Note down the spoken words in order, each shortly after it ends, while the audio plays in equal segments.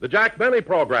The Jack Benny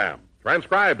Program,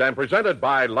 transcribed and presented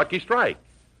by Lucky Strike,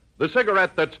 the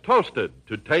cigarette that's toasted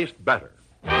to taste better.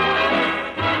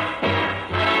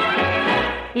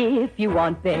 If you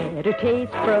want better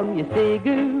taste from your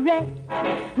cigarette,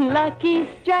 Lucky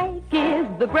Strike is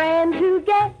the brand to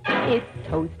get. It's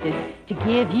toasted to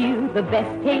give you the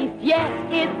best taste yet.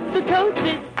 It's the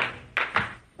toasted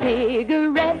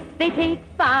cigarette. They taste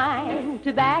fine.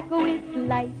 Tobacco is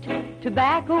light.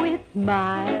 Tobacco is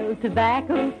mild.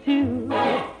 Tobacco too.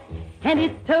 And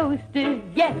it's toasted.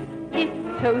 Yes,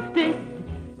 it's toasted.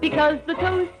 Because the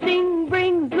toasting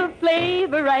brings the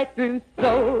flavor right through.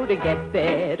 So to get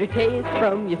better taste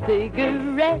from your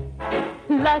cigarette,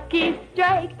 Lucky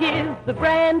Strike is the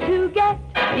brand to get.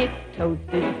 It's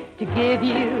toasted to give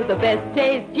you the best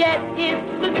taste yet.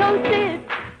 It's the toasted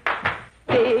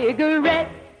cigarette.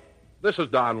 This is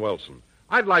Don Wilson.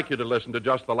 I'd like you to listen to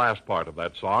just the last part of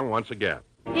that song once again.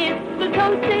 It's the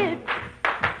toasted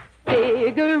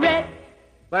cigarette.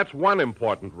 That's one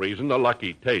important reason the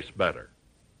Lucky tastes better.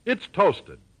 It's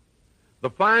toasted. The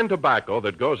fine tobacco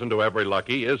that goes into every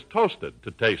Lucky is toasted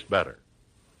to taste better.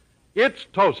 It's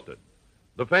toasted.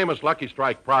 The famous Lucky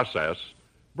Strike process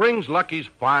brings Lucky's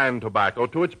fine tobacco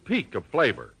to its peak of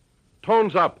flavor,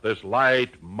 tones up this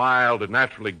light, mild, and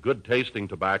naturally good-tasting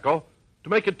tobacco to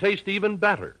make it taste even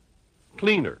better,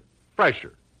 cleaner,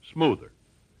 fresher, smoother.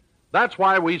 That's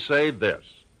why we say this.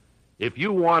 If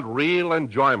you want real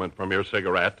enjoyment from your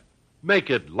cigarette, make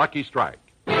it Lucky Strike.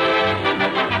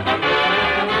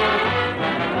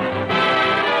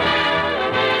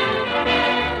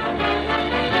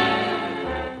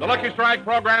 The Lucky Strike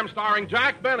program starring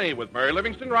Jack Benny with Mary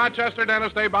Livingston, Rochester,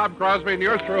 Dennis Day, Bob Crosby, and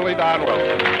yours truly, Don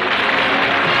Wilson.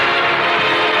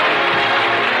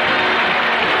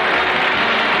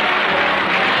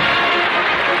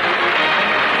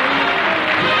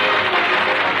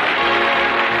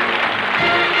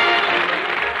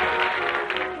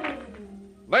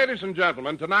 Ladies and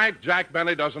gentlemen, tonight Jack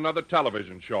Benny does another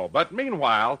television show. But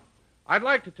meanwhile, I'd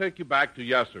like to take you back to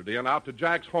yesterday and out to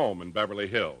Jack's home in Beverly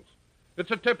Hills.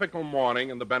 It's a typical morning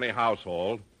in the Benny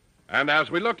household, and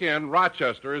as we look in,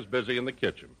 Rochester is busy in the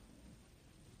kitchen.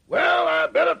 Well, I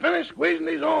better finish squeezing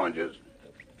these oranges.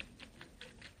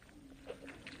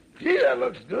 Gee, that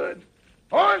looks good.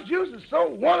 Orange juice is so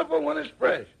wonderful when it's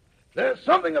fresh. There's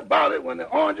something about it when the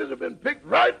oranges have been picked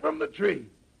right from the tree.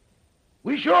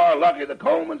 We sure are lucky the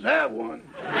Colemans have one.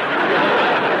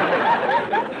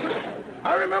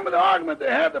 I remember the argument they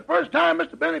had the first time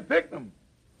Mr. Benny picked them.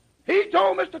 He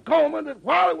told Mr. Coleman that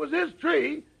while it was his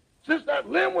tree, since that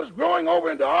limb was growing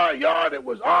over into our yard, it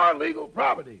was our legal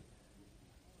property.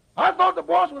 I thought the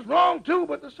boss was wrong, too,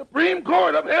 but the Supreme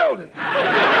Court upheld it.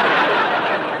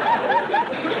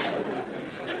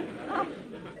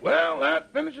 Well,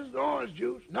 that finishes the orange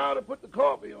juice. Now to put the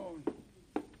coffee on.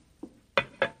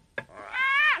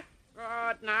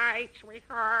 Good night,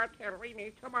 sweetheart, till we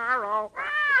meet tomorrow.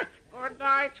 Good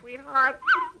night, sweetheart.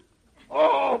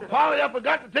 Oh, Polly, I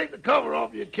forgot to take the cover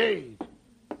off your cage.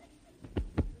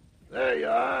 There you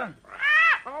are.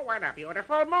 Oh, what a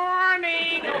beautiful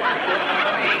morning.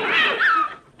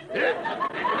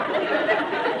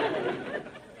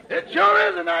 It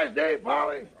sure is a nice day,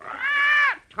 Polly.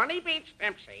 Tunny beats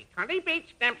Dempsey. Tunny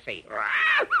beats Dempsey.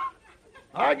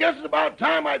 I guess it's about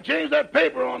time I changed that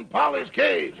paper on Polly's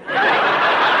cage.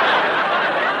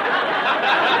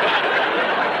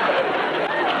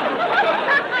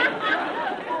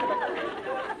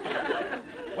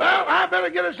 Well, I better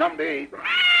get her something to eat.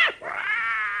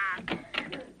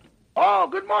 Oh,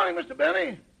 good morning, Mr.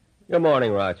 Benny. Good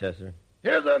morning, Rochester.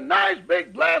 Here's a nice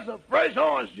big glass of fresh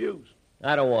orange juice.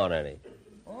 I don't want any.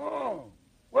 Oh.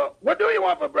 Well, what do you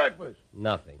want for breakfast?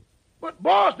 Nothing. But,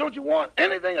 boss, don't you want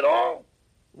anything at all?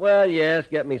 Well, yes,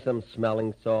 get me some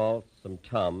smelling salts, some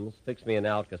Tums, fix me an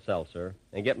Alka-Seltzer,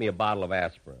 and get me a bottle of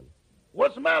aspirin.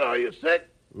 What's the matter? Are you sick?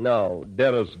 No,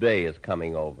 Dennis Day is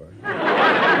coming over.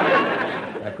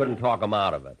 I couldn't talk him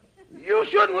out of it. You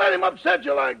shouldn't let him upset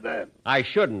you like that. I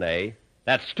shouldn't, eh?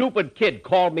 That stupid kid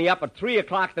called me up at 3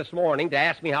 o'clock this morning to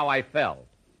ask me how I felt.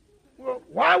 Well,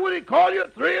 why would he call you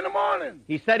at 3 in the morning?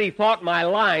 He said he thought my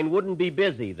line wouldn't be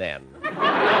busy then.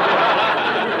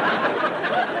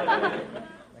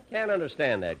 I can't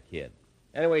understand that kid.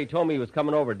 Anyway, he told me he was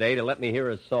coming over today to let me hear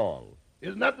his song.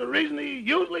 Isn't that the reason he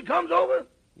usually comes over?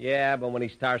 Yeah, but when he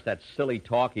starts that silly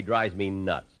talk, he drives me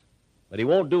nuts. But he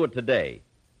won't do it today.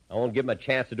 I won't give him a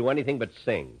chance to do anything but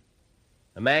sing.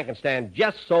 A man can stand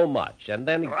just so much, and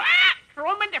then...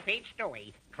 Truman defeats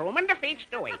Dewey. Truman defeats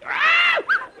Dewey.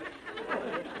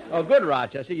 Oh, good,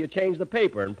 Rochester. You changed the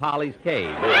paper in Polly's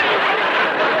cage.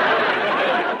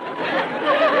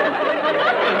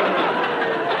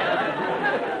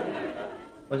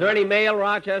 Was there any mail,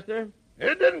 Rochester?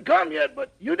 It didn't come yet,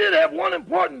 but you did have one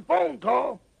important phone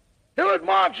call. Hillard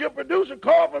Marks, your producer,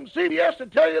 called from CBS to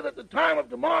tell you that the time of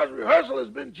tomorrow's rehearsal has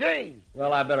been changed.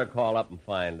 Well, I better call up and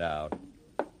find out.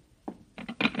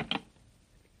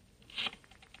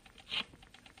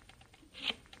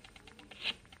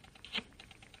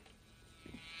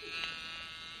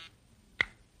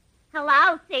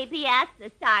 Hello, CBS,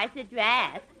 the star's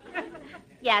address.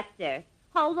 Yes, sir.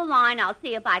 Hold the line. I'll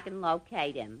see if I can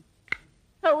locate him.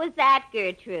 Who was that,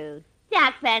 Gertrude?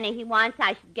 Jack Benny. He wants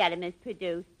I should get him as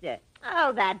producer.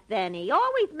 Oh, that Benny.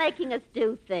 Always making us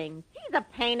do things. He's a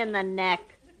pain in the neck.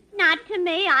 Not to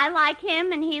me. I like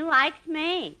him, and he likes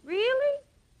me. Really?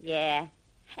 Yeah.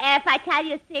 If I tell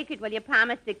you a secret, will you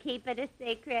promise to keep it a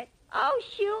secret? Oh,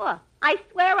 sure. I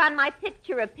swear on my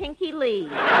picture of Pinky Lee.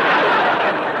 Okay,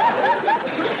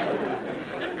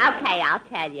 I'll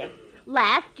tell you.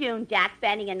 Last June, Jack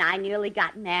Benny and I nearly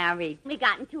got married. We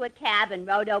got into a cab and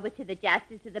rode over to the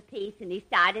Justice of the Peace, and he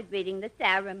started reading the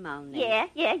ceremony.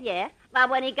 Yeah. Well,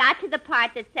 when he got to the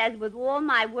part that says, with all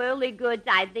my worldly goods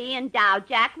I thee endow,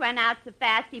 Jack ran out so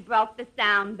fast he broke the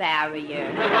sound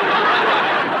barrier.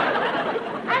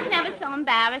 I've never so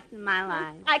embarrassed in my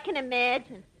life. I can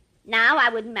imagine. Now I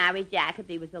wouldn't marry Jack if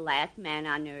he was the last man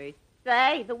on earth.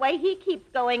 Say, the way he keeps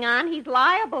going on, he's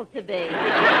liable to be.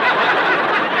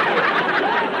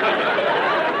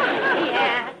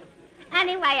 Yeah.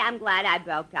 Anyway, I'm glad I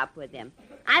broke up with him.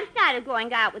 I've started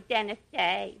going out with Dennis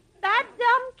Day. That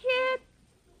dumb kid?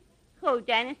 Who,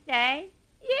 Dennis Day?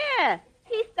 Yeah.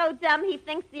 He's so dumb he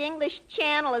thinks the English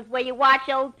Channel is where you watch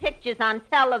old pictures on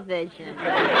television.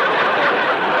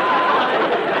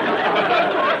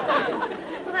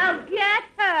 Well, get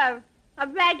her. A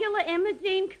regular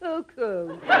Imogene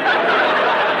cuckoo.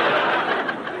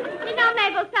 You know,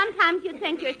 Mabel, sometimes you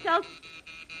think you're so...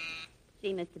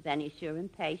 See, Mr. Benny's sure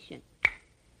impatient.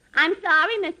 I'm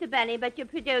sorry, Mr. Benny, but your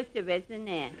producer isn't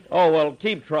in. Oh, well,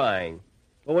 keep trying.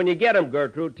 But when you get him,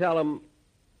 Gertrude, tell him,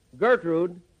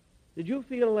 Gertrude, did you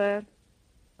feel that?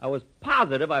 I was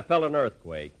positive I felt an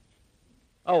earthquake.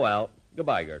 Oh, well,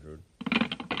 goodbye, Gertrude.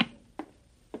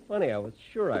 Funny, I was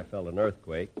sure I felt an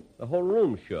earthquake. The whole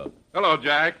room shook. Hello,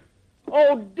 Jack.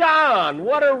 Oh, Don,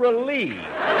 what a relief. What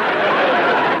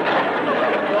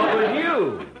was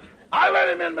you? I let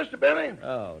him in, Mr. Benny.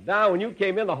 Oh, Don, when you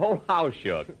came in, the whole house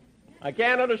shook. I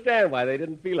can't understand why they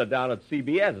didn't feel it down at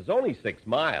CBS. It's only 6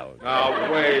 miles. Now,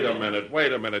 wait a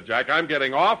minute, Jack. I'm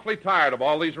getting awfully tired of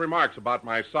all these remarks about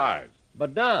my size.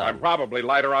 But, Don... I'm probably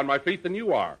lighter on my feet than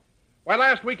you are. Why,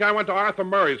 last week I went to Arthur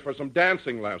Murray's for some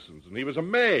dancing lessons, and he was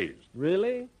amazed.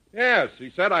 Really? Yes, he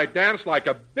said I danced like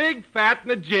a big, fat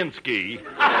Nijinsky.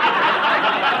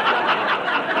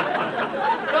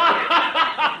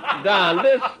 Don,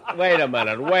 this... Wait a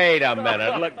minute.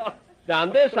 Look,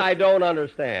 Don, this I don't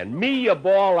understand. Me, you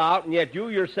bawl out, and yet you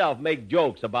yourself make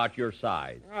jokes about your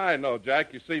size. I know,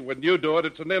 Jack. You see, when you do it,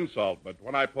 it's an insult. But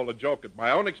when I pull a joke at my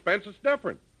own expense, it's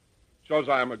different. Shows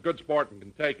I'm a good sport and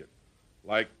can take it.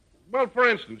 Like, well, for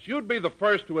instance, you'd be the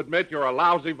first to admit you're a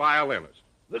lousy violinist.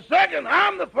 The second,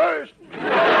 I'm the first.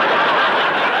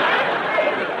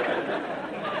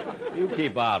 You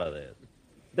keep out of this.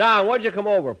 Don, what'd you come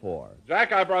over for?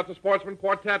 Jack, I brought the Sportsman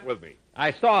Quartet with me.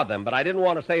 I saw them, but I didn't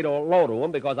want to say hello to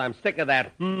them because I'm sick of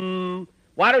that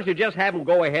Why don't you just have them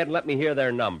go ahead and let me hear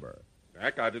their number?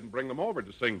 Jack, I didn't bring them over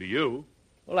to sing to you.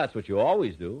 Well, that's what you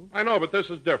always do. I know, but this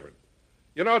is different.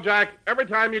 You know, Jack, every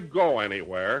time you go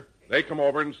anywhere, they come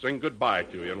over and sing goodbye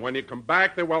to you. And when you come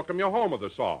back, they welcome you home with a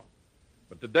song.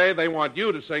 But today they want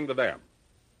you to sing to them.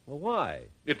 Well, why?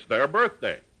 It's their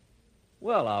birthday.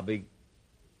 Well, I'll be...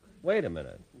 Wait a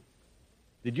minute.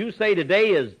 Did you say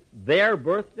today is their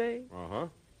birthday? Uh-huh.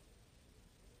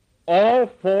 All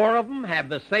 4 of them have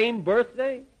the same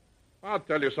birthday? I'll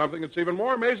tell you something that's even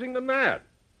more amazing than that.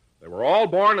 They were all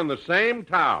born in the same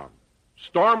town,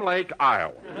 Storm Lake,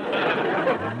 Iowa.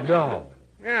 No.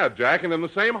 Yeah, Jack, and in the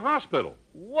same hospital.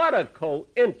 What a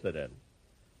coincidence.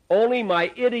 Only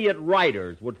my idiot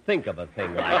writers would think of a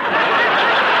thing like that.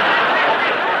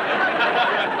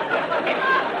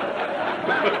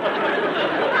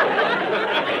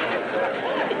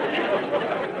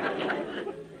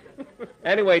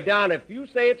 Anyway, Don, if you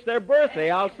say it's their birthday,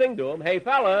 I'll sing to them. Hey,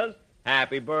 fellas,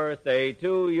 happy birthday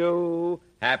to you.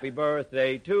 Happy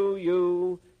birthday to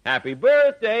you. Happy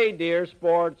birthday, dear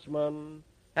sportsman.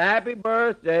 Happy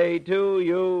birthday to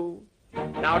you.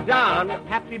 Now, Don,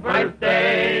 happy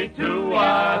birthday to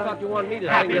us. I thought you wanted me to sing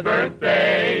Happy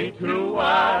birthday to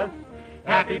us.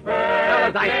 Happy birthday.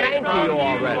 Fellas, I sang to you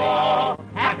already. All.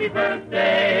 Happy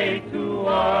birthday to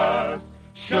us.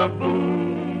 Shaboom.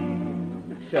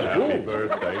 Happy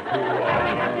birthday to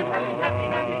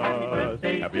us.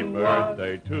 Happy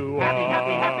birthday to us.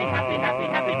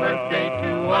 Happy birthday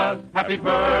to us. Happy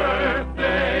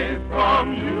birthday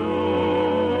from you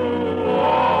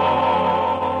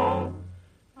all.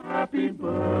 Happy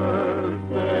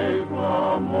birthday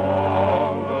from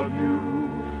all of you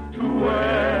to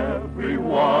every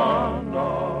one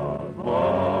of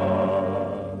us.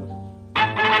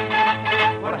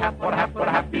 What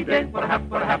a happy day, what a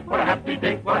happy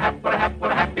day, what a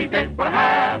happy day, what a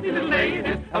happy little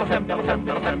ladies.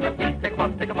 L-S-M-L-S-M-L-S-M-F-E. Take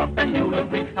a puff and you'll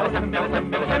agree.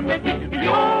 L-S-M-L-S-M-L-S-M-F-E. The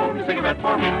only cigarette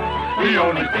for me, the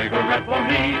only cigarette for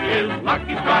me is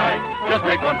Lucky's Strike. Just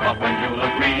take one puff and you'll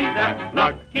agree that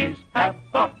Lucky's have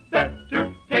a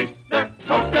better taste. They're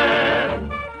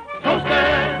toasted,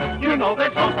 toasted, you know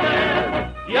they're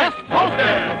toasted. Yes,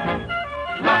 toasted.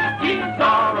 Lucky's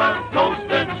are a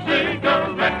toasted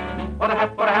cigarette. What a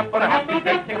happy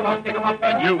day. Take a puff,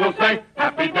 and you will say,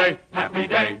 happy day, happy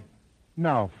day.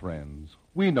 Now, friends,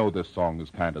 we know this song is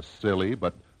kind of silly,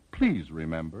 but please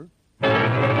remember.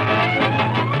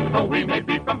 Though we may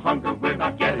be from hunger, we're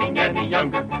not getting any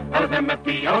younger.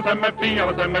 L-S-M-F-T, L-S-M-F-T,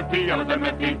 L-S-M-F-T,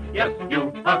 L-S-M-F-T. Yes,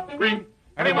 you agree.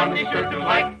 Everyone be sure to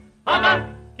like a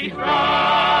Lucky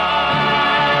Strike.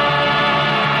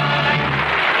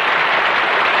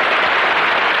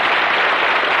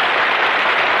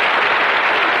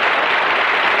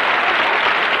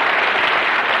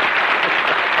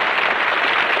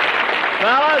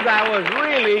 Fellas, that was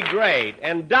really great.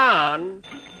 And Don...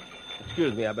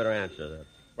 Excuse me, I better answer that.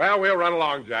 Well, we'll run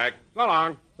along, Jack. So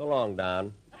long. So long,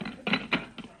 Don.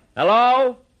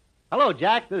 Hello? Hello,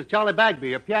 Jack. This is Charlie Bagby,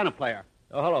 your piano player.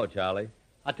 Oh, hello, Charlie.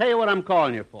 I'll tell you what I'm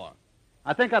calling you for.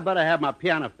 I think I better have my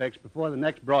piano fixed before the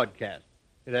next broadcast.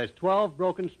 It has 12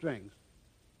 broken strings.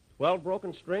 12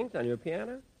 broken strings on your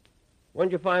piano?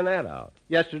 When'd you find that out?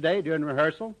 Yesterday, during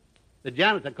rehearsal. The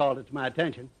janitor called it to my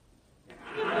attention.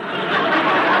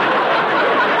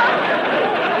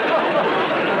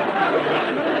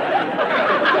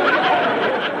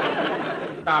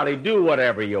 Charlie, do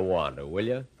whatever you want to, will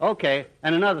you? Okay,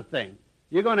 and another thing.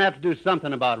 You're going to have to do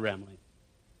something about Remley.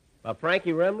 About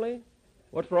Frankie Remley?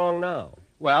 What's wrong now?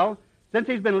 Well, since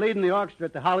he's been leading the orchestra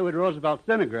at the Hollywood Roosevelt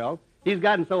Cinegrill, he's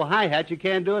gotten so hi-hat you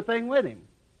can't do a thing with him.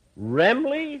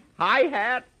 Remley?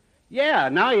 Hi-hat? Yeah,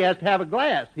 now he has to have a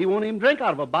glass. He won't even drink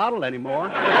out of a bottle anymore.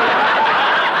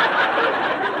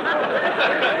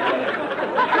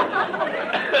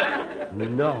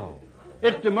 No.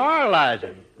 It's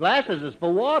demoralizing. Glasses is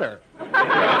for water.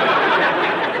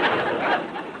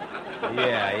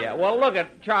 Yeah. Well, look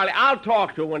at Charlie. I'll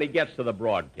talk to him when he gets to the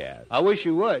broadcast. I wish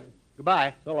you would.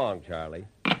 Goodbye. So long, Charlie.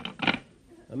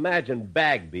 Imagine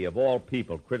Bagby, of all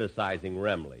people, criticizing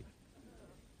Remley.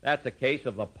 That's a case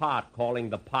of the pot calling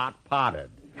the pot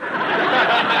potted.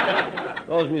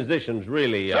 Those musicians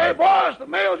really... Say, boss, the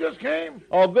mail just came.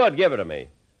 Oh, good. Give it to me.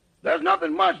 There's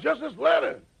nothing much, just this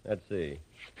letter. Let's see.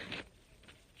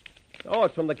 Oh,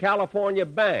 it's from the California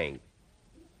Bank.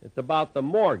 It's about the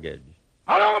mortgage.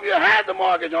 How long have you had the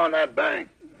mortgage on that bank?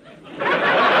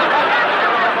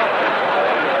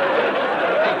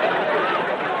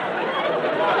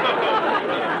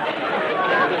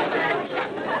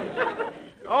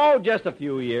 Oh, just a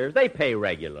few years. They pay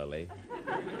regularly.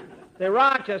 Say,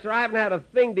 Rochester, I haven't had a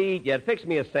thing to eat yet. Fix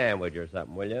me a sandwich or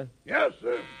something, will you? Yes,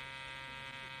 sir.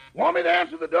 Want me to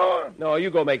answer the door? No, you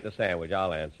go make the sandwich.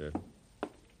 I'll answer.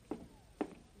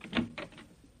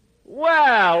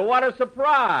 Well, what a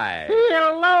surprise.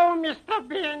 Hello, Mr.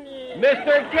 Benny.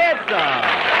 Mr. Kitzel.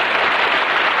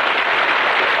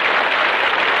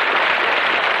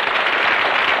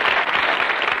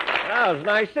 Well, it was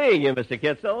nice seeing you, Mr.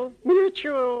 Kitzel. Me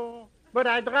too. But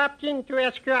I dropped in to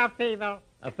ask you a favor.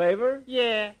 A favor?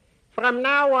 Yeah. From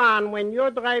now on, when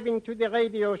you're driving to the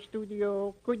radio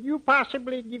studio, could you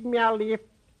possibly give me a lift?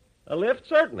 A lift?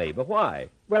 Certainly. But why?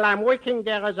 Well, I'm working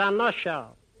there as an usher.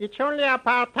 It's only a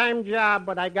part-time job,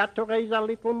 but I got to raise a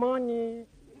little money.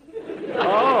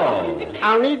 Oh.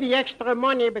 I'll need the extra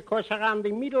money because around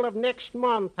the middle of next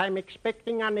month, I'm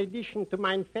expecting an addition to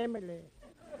my family.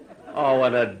 Oh,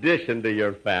 an addition to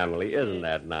your family. Isn't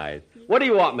that nice? What do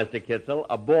you want, Mr. Kitzel?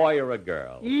 A boy or a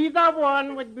girl? Either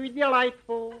one would be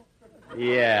delightful.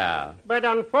 Yeah. But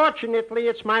unfortunately,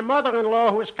 it's my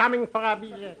mother-in-law who's coming for a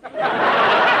visit.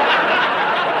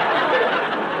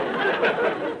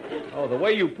 Oh, the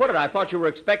way you put it, I thought you were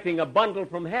expecting a bundle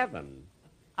from heaven.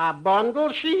 A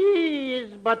bundle she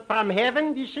is, but from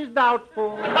heaven this is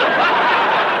doubtful.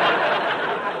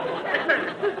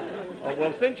 Oh,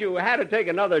 well, since you had to take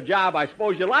another job, I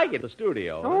suppose you like it, the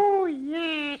studio. Oh,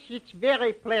 yes, it's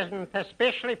very pleasant,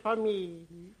 especially for me.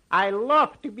 I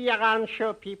love to be around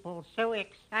show people. So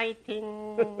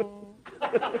exciting.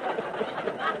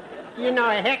 You know,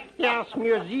 actors,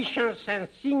 musicians, and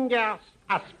singers,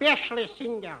 especially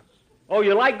singers. Oh,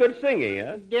 you like good singing,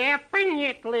 huh?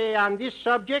 Definitely. On this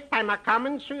subject, I'm a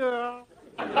connoisseur.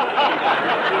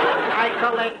 I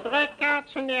collect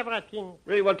records and everything.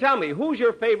 Really? Well, tell me, who's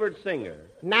your favorite singer?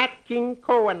 Nat King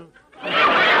Cole.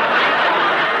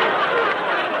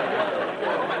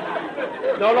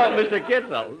 No, Mr.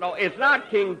 Kitzel. No, it's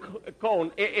not King Cole.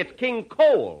 It's King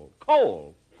Cole.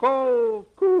 Cole. Cole,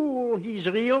 cool. He's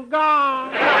real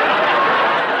gone.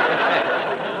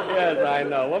 Yes, I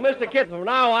know. Well, Mr. Kitzel, from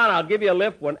now on, I'll give you a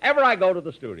lift whenever I go to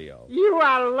the studio. You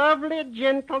are lovely,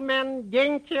 gentlemen.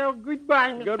 Thank you.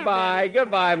 Goodbye, Mr. Goodbye. Benny.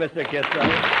 Goodbye, Mr. Kitzel.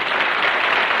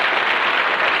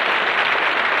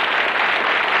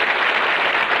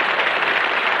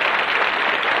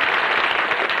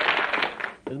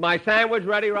 Is my sandwich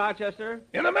ready, Rochester?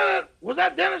 In a minute. Was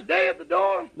that Dennis Day at the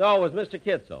door? No, it was Mr.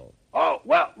 Kitzel. Oh,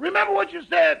 well, remember what you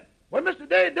said. When Mr.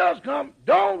 Day does come,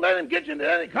 don't let him get you into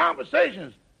any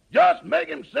conversations. Just make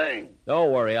him sing.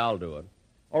 Don't worry, I'll do it.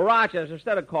 Oh, Rochester,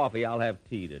 instead of coffee, I'll have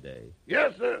tea today.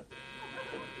 Yes, sir.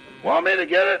 Want me to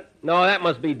get it? No, that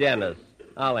must be Dennis.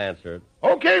 I'll answer it.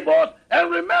 Okay, boss.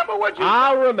 And remember what you...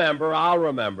 I'll remember.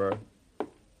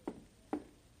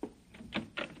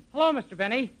 Hello, Mr.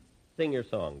 Benny. Sing your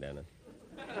song, Dennis.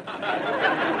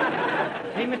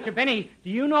 Hey, Mr. Benny, do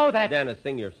you know that... Dennis,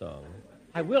 sing your song.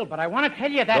 I will, but I want to tell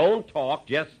you that... Don't talk,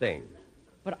 just sing.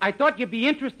 But I thought you'd be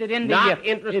interested in the... Not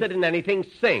interested in anything,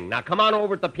 sing. Now, come on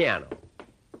over at the piano.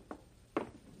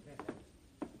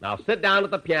 Now, sit down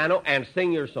at the piano and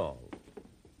sing your song.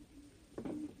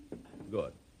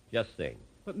 Good. Just sing.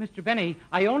 But, Mr. Benny,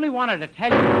 I only wanted to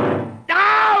tell you...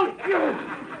 Down!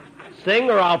 Sing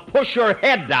or I'll push your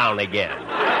head down again.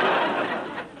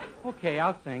 Okay,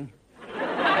 I'll sing.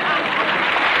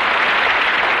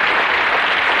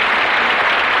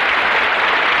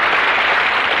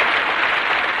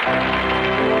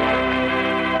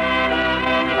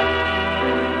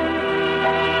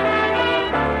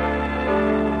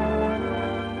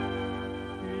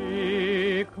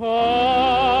 Because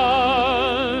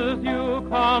you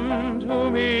come to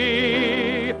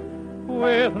me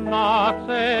with knots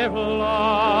of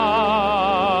love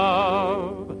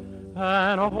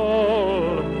and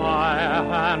hold my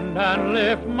hand and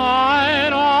lift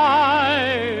mine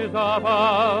eyes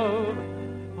above.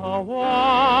 A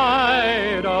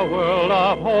wider world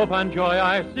of hope and joy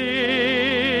I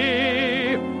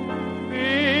see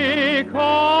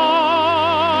because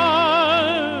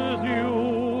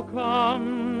you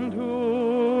come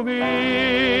to me.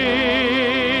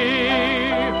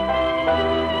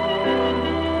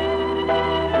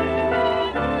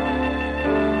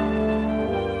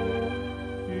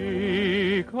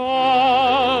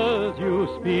 Because you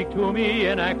speak to me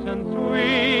in accents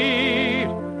sweet,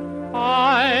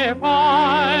 I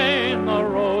find the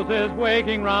roses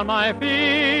waking round my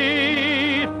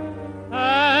feet,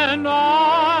 and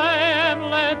I am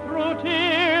led through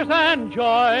tears and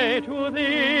joy to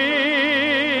thee,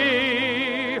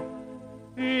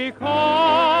 because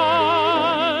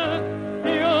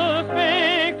you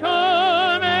speak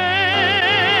to me.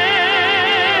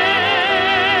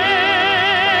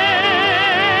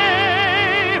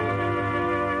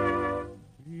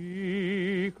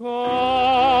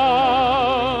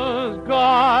 Because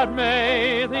God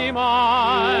made thee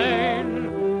mine,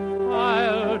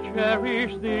 I'll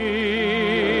cherish thee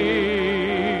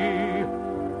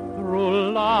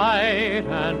through light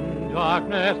and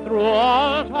darkness, through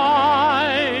all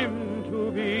time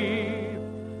to be,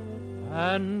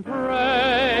 and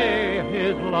pray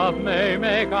His love may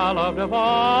make our love divine,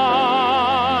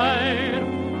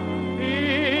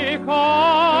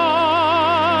 because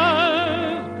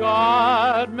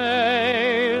God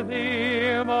made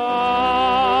thee mine.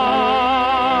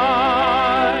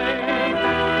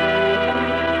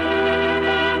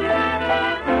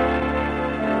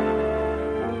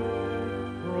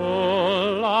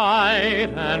 Through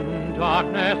light and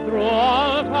darkness, through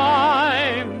all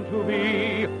time to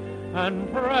be,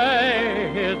 and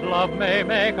pray His love may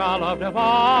make our love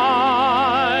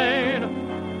divine,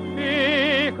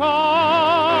 because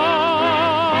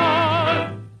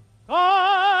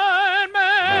God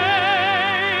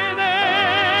made thee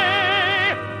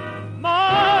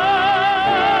mine.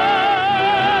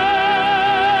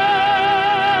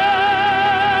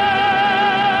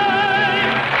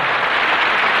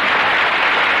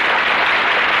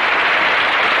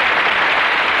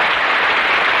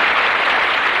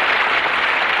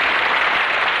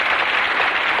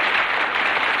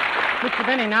 Mr.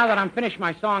 Benny, now that I'm finished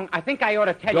my song, I think I ought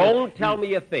to tell you... Don't tell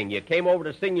me a thing. You came over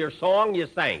to sing your song, you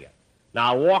sang it. Now,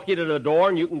 I'll walk you to the door,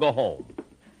 and you can go home.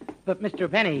 But, Mr.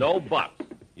 Benny... No buts.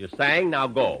 You sang, now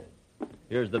go.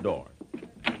 Here's the door.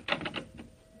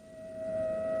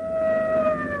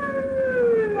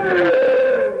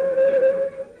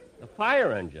 The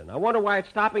fire engine. I wonder why it's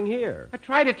stopping here. I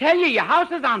tried to tell you, your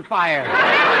house is on fire.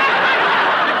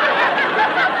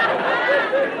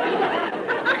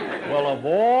 Well, of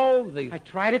all the... I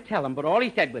tried to tell him, but all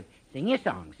he said was, sing your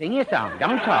song,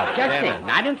 don't talk, just sing.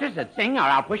 Not interested, sing, or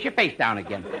I'll push your face down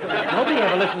again. Nobody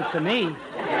ever listens to me.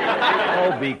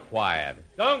 Oh, be quiet.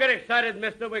 Don't get excited,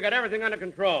 mister. We got everything under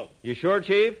control. You sure,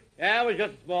 Chief? Yeah, it was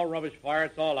just a small rubbish fire.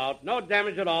 It's all out. No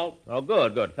damage at all. Oh,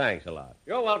 good. Thanks a lot.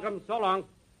 You're welcome. So long.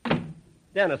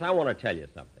 Dennis, I want to tell you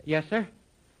something. Yes, sir?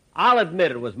 I'll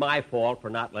admit it was my fault for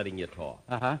not letting you talk.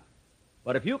 Uh-huh.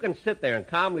 But if you can sit there and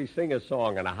calmly sing a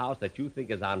song in a house that you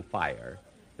think is on fire,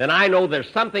 then I know there's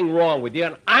something wrong with you,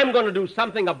 and I'm going to do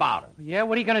something about it. Yeah,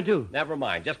 what are you going to do? Never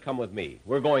mind. Just come with me.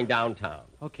 We're going downtown.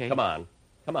 Okay. Come on.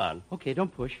 Okay,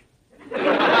 don't push.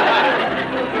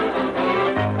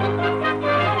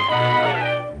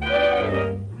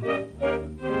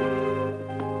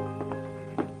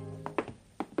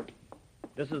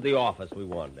 This is the office we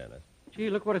want, Dennis. Gee,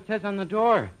 look what it says on the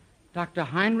door. Dr.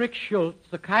 Heinrich Schultz,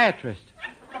 psychiatrist.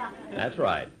 That's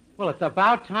right. Well, it's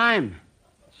about time.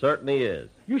 Certainly is.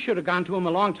 You should have gone to him a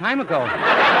long time ago. It's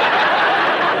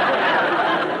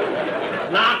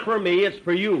not for me, it's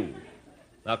for you.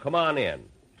 Now, come on in.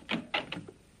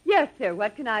 Yes, sir.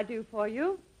 What can I do for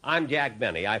you? I'm Jack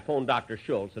Benny. I phoned Dr.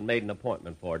 Schultz and made an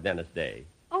appointment for Dennis Day.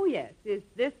 Oh, yes. Is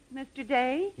this Mr.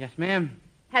 Day? Yes, ma'am.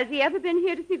 Has he ever been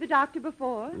here to see the doctor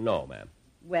before? No, ma'am.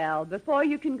 Well, before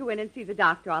you can go in and see the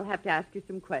doctor, I'll have to ask you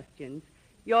some questions.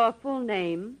 Your full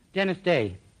name? Dennis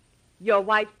Day. Your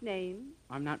wife's name?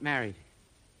 I'm not married.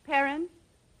 Parents?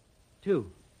 2.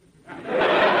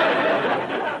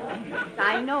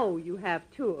 I know you have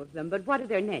 2 of them, but what are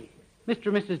their names? Mr.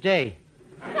 and Mrs. Day.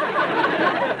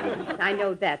 I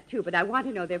know that, too, but I want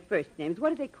to know their first names. What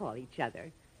do they call each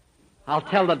other? I'll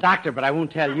tell the doctor, but I won't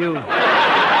tell you.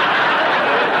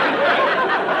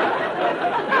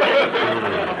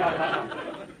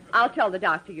 I'll tell the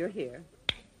doctor you're here.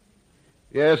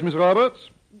 Yes, Miss Roberts?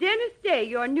 Dennis Day,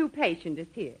 your new patient, is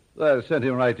here. Well, send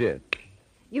him right in.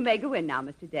 You may go in now,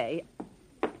 Mr. Day.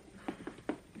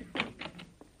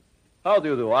 How do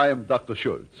you do? I am Dr.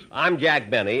 Schultz. I'm Jack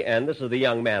Benny, and this is the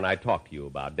young man I talked to you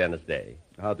about, Dennis Day.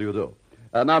 How do you do?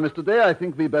 Now, Mr. Day, I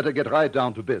think we better get right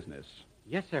down to business.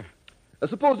 Yes, sir.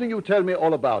 Supposing you tell me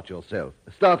all about yourself,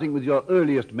 starting with your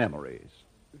earliest memories.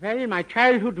 Well, my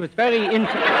childhood was very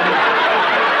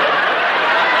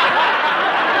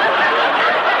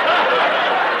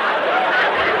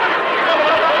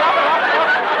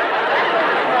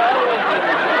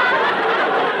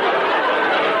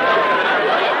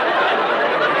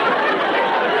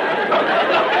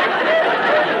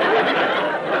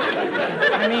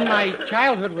My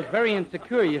childhood was very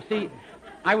insecure. You see,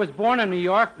 I was born in New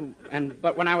York,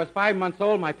 but when I was 5 months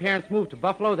old, my parents moved to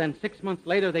Buffalo. Then 6 months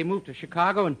later, they moved to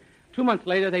Chicago, and 2 months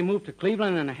later, they moved to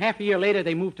Cleveland, and a half a year later,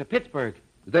 they moved to Pittsburgh.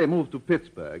 They moved to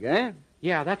Pittsburgh, eh?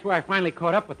 Yeah, that's where I finally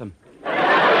caught up with them.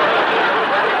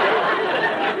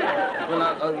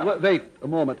 Well, wait a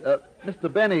moment.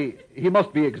 Mr. Benny, he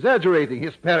must be exaggerating.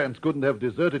 His parents couldn't have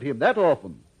deserted him that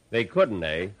often. They couldn't,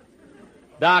 eh?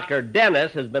 Dr.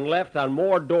 Dennis has been left on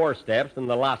more doorsteps than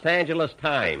the Los Angeles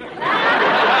Times.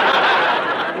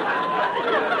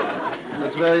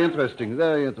 That's very interesting,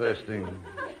 very interesting.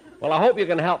 Well, I hope you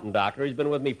can help him, Doctor. He's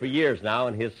been with me for years now,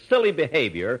 and his silly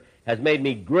behavior has made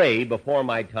me gray before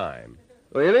my time.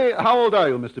 Really? How old are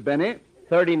you, Mr. Benny?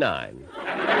 39.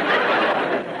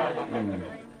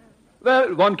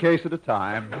 Well, one case at a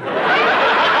time.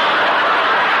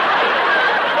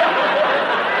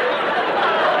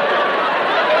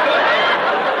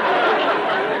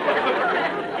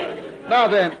 Now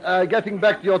then, getting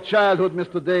back to your childhood,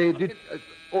 Mr. Day,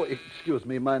 oh, excuse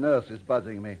me, my nurse is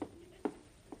buzzing me.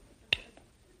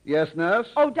 Yes, nurse?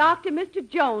 Oh, Doctor, Mr.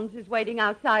 Jones is waiting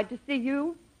outside to see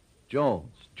you. Jones.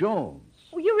 Oh,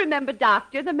 you remember,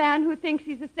 Doctor, the man who thinks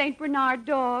he's a St. Bernard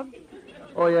dog?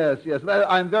 Oh, yes. Well,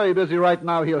 I'm very busy right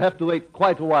now. He'll have to wait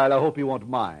quite a while. I hope he won't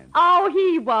mind. Oh,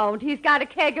 he won't. He's got a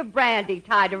keg of brandy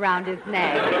tied around his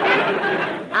neck.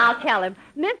 I'll tell him.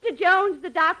 Mr. Jones, the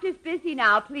doctor's busy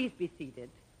now. Please be seated.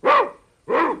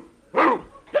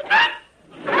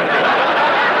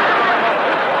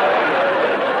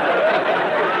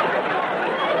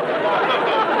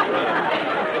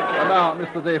 Now,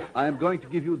 Mr. Dave, I'm going to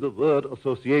give you the word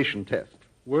association test.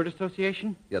 Word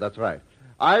association? Yeah, that's right.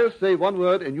 I'll say one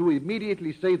word, and you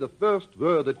immediately say the first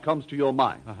word that comes to your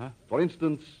mind. Uh-huh. For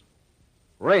instance,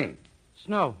 rain,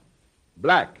 Snow.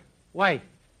 black, White.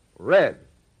 red,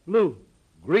 Blue.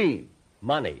 green.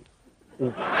 Money.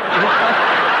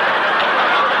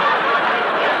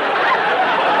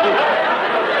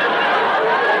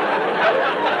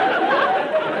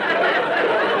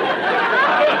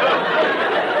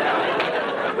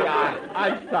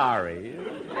 I'm sorry.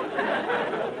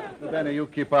 Benny, you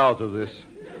keep out of this.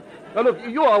 Now, look,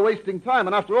 you are wasting time,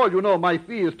 and after all, you know my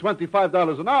fee is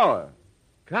 $25 an hour.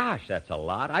 Gosh, that's a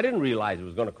lot. I didn't realize it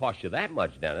was going to cost you that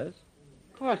much, Dennis.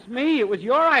 Course me. It was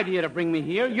your idea to bring me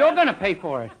here. You're going to pay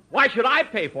for it. Why should I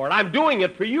pay for it? I'm doing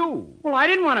it for you. Well, I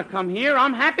didn't want to come here.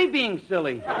 I'm happy being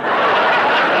silly.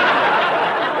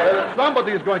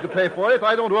 Somebody's going to pay for it.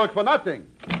 I don't work for nothing.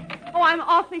 Oh, I'm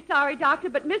awfully sorry, Doctor,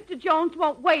 but Mr. Jones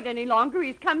won't wait any longer.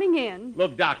 He's coming in.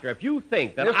 Look, Doctor, if you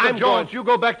think that Mr. Jones, you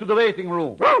go back to the waiting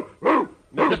room.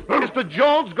 Mr.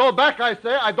 Jones, go back, I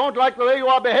say. I don't like the way you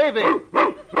are behaving.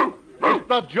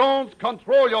 Mr. Jones,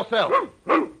 control yourself.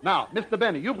 Now, Mr.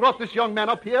 Benny, you brought this young man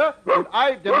up here, and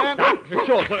I demand... Dr.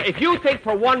 Schultz, if you think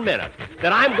for 1 minute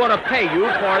that I'm going to pay you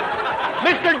for...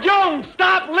 Mr. Jones,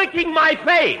 stop licking my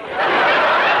face!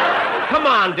 Come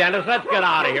on, Dennis, let's get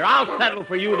out of here. I'll settle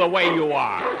for you the way you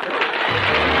are.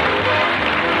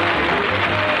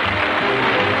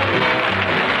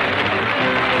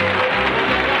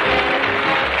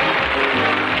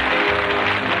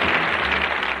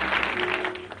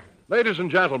 Ladies and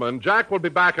gentlemen, Jack will be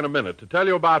back in a minute to tell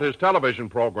you about his television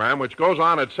program, which goes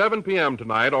on at 7 p.m.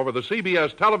 tonight over the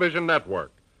CBS television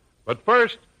network. But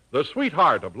first, the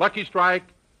sweetheart of Lucky Strike,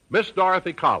 Miss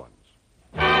Dorothy Collins.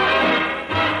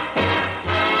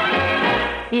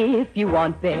 If you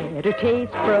want better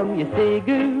taste from your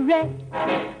cigarette,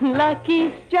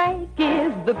 Lucky Strike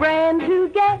is the brand to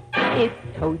get. It's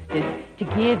toasted to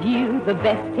give you the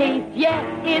best taste yet.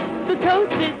 It's the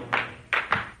toasted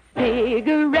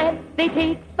cigarette. They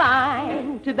taste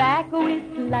fine. Tobacco is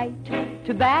light.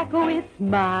 Tobacco is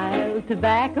mild.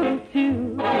 Tobacco,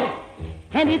 too.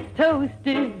 And it's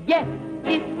toasted. Yes,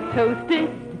 it's toasted.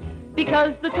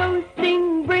 Because the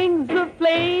toasting brings the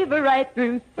flavor right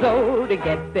through. So to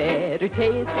get better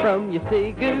taste from your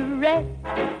cigarette,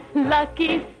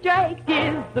 Lucky Strike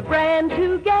is the brand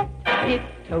to get. It's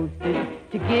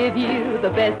toasted to give you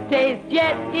the best taste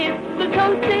yet. It's the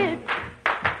toasted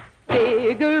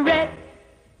cigarette.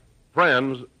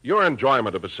 Friends, your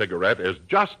enjoyment of a cigarette is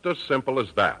just as simple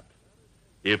as that.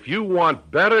 If you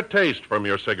want better taste from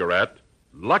your cigarette,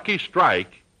 Lucky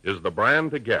Strike is the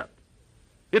brand to get.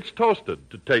 It's toasted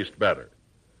to taste better.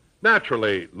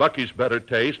 Naturally, Lucky's better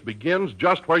taste begins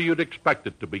just where you'd expect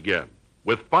it to begin,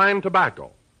 with fine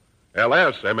tobacco.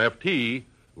 LSMFT,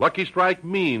 Lucky Strike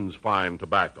means fine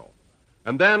tobacco.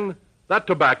 And then that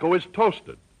tobacco is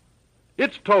toasted.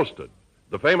 It's toasted.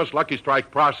 The famous Lucky Strike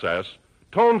process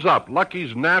tones up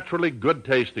Lucky's naturally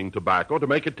good-tasting tobacco to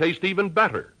make it taste even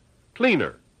better,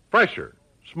 cleaner, fresher,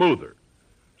 smoother.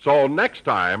 So next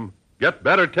time, get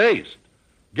better taste.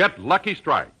 Get Lucky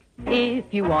Strike. If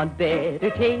you want better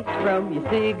taste from your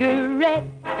cigarette,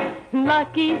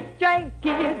 Lucky Strike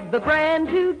is the brand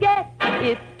to get.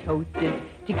 It's toasted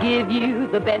to give you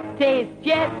the best taste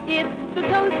yet. It's the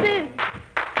toasted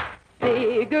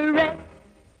cigarette.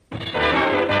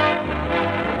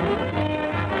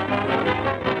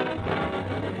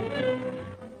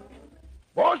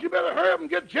 Boss, you better hurry up and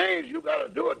get changed. You got to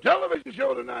do a television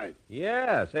show tonight.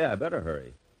 Yeah, say, I better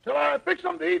hurry. Shall I fix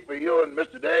something to eat for you and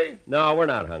Mr. Day? No, we're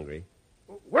not hungry.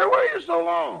 Where were you so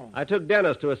long? I took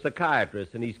Dennis to a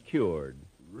psychiatrist, and he's cured.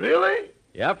 Really?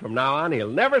 Yeah, from now on, he'll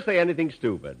never say anything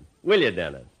stupid. Will you,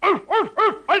 Dennis? Oh, quiet!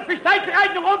 Quiet!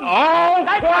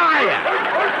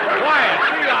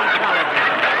 See you on television.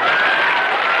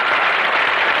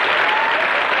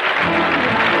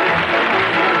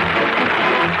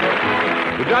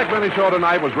 The Jack Benny Show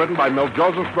tonight was written by Milt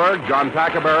Josephsberg, John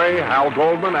Tackerberry, Hal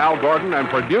Goldman, Al Gordon, and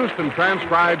produced and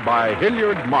transcribed by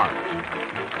Hilliard Marks.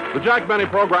 The Jack Benny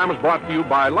program is brought to you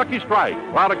by Lucky Strike,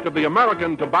 product of the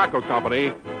American Tobacco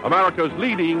Company, America's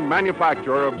leading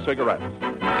manufacturer of cigarettes.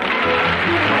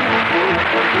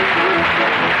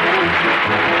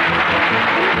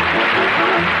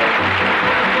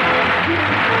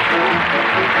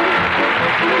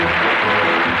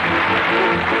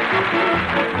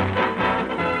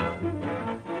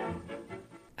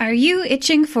 Are you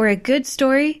itching for a good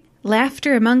story,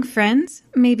 laughter among friends,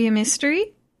 maybe a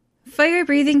mystery? Fire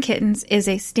Breathing Kittens is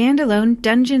a standalone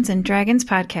Dungeons & Dragons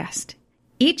podcast.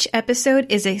 Each episode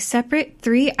is a separate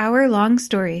 3-hour-long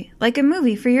story, like a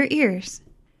movie for your ears.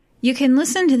 You can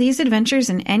listen to these adventures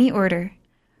in any order.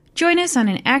 Join us on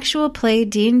an actual play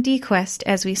D&D quest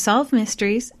as we solve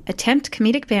mysteries, attempt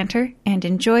comedic banter, and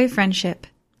enjoy friendship.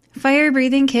 Fire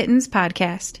Breathing Kittens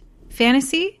Podcast.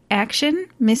 Fantasy, action,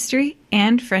 mystery,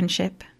 and friendship.